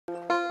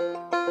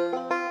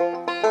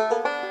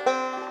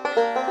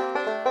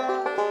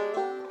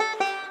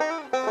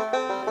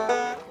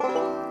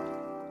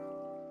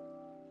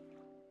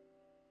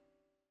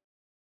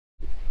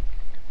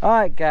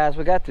Alright guys,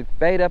 we got the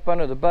bait up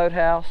under the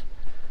boathouse,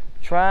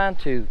 trying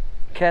to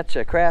catch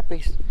a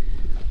crappie.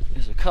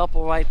 There's a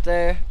couple right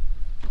there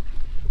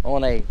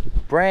on a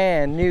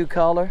brand new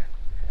color,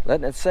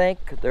 letting it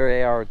sink.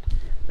 They are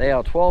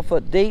 12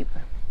 foot deep,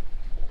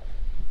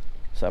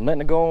 so I'm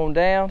letting it go on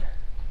down.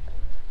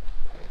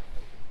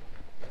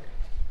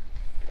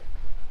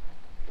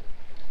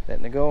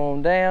 Letting it go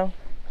on down.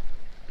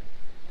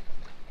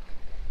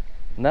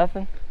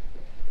 Nothing.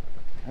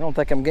 I don't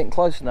think I'm getting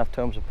close enough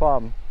to him. It's a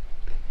problem.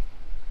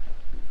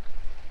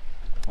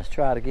 Let's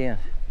try it again.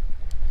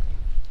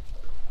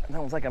 I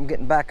don't think I'm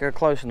getting back there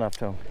close enough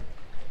to him.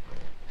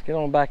 Let's get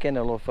on back in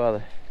there a little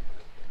further.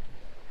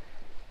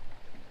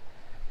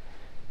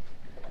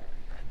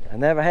 I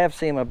never have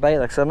seen my bait,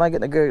 like I said, I'm not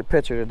getting a good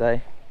picture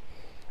today.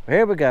 But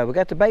here we go. We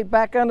got the bait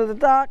back under the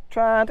dock,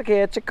 trying to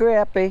catch a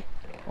crappie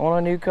on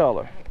a new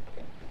color.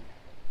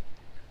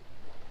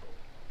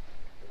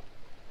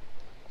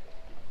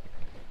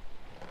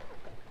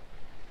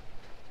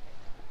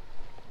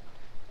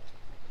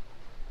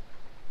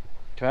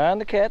 Trying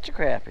to catch a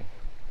crappie.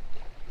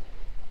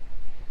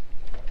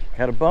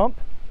 Got a bump.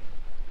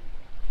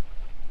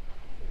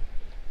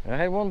 I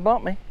had one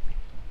bump me.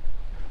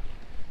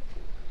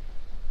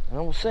 I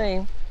don't see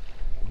him.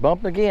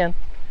 Bumped again.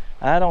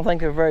 I don't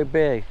think they're very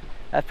big.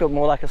 That feels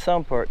more like a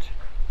sun perch.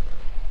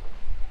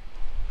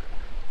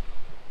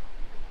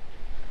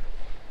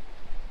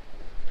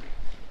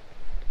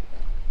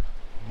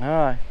 All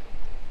right.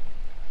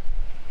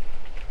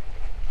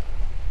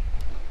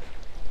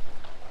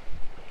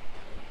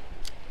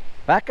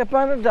 Back up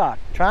on the dock,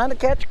 trying to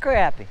catch a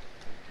crappie.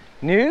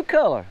 New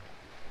color.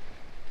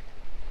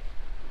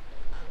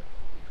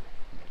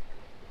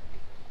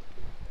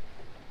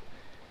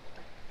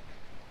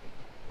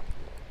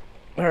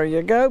 There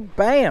you go,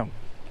 bam.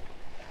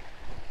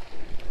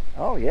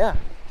 Oh yeah,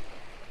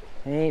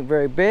 he ain't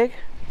very big.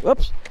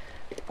 Whoops.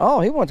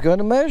 Oh, he wants to go on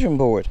the measuring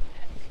board.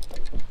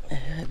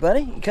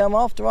 Buddy, you come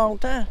off the wrong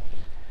time.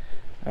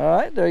 All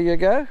right, there you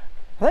go.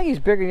 I think he's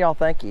bigger than y'all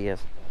think he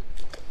is.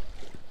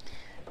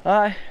 All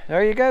right,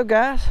 there you go,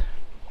 guys.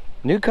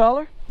 New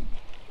color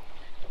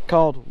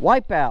called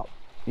Wipeout.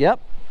 Yep,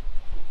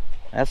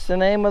 that's the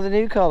name of the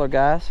new color,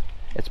 guys.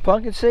 It's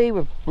pumpkin seed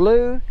with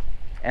blue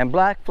and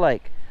black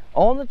flake.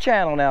 On the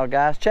channel now,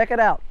 guys. Check it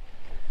out.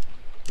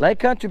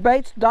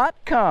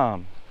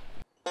 LakeCountryBaits.com.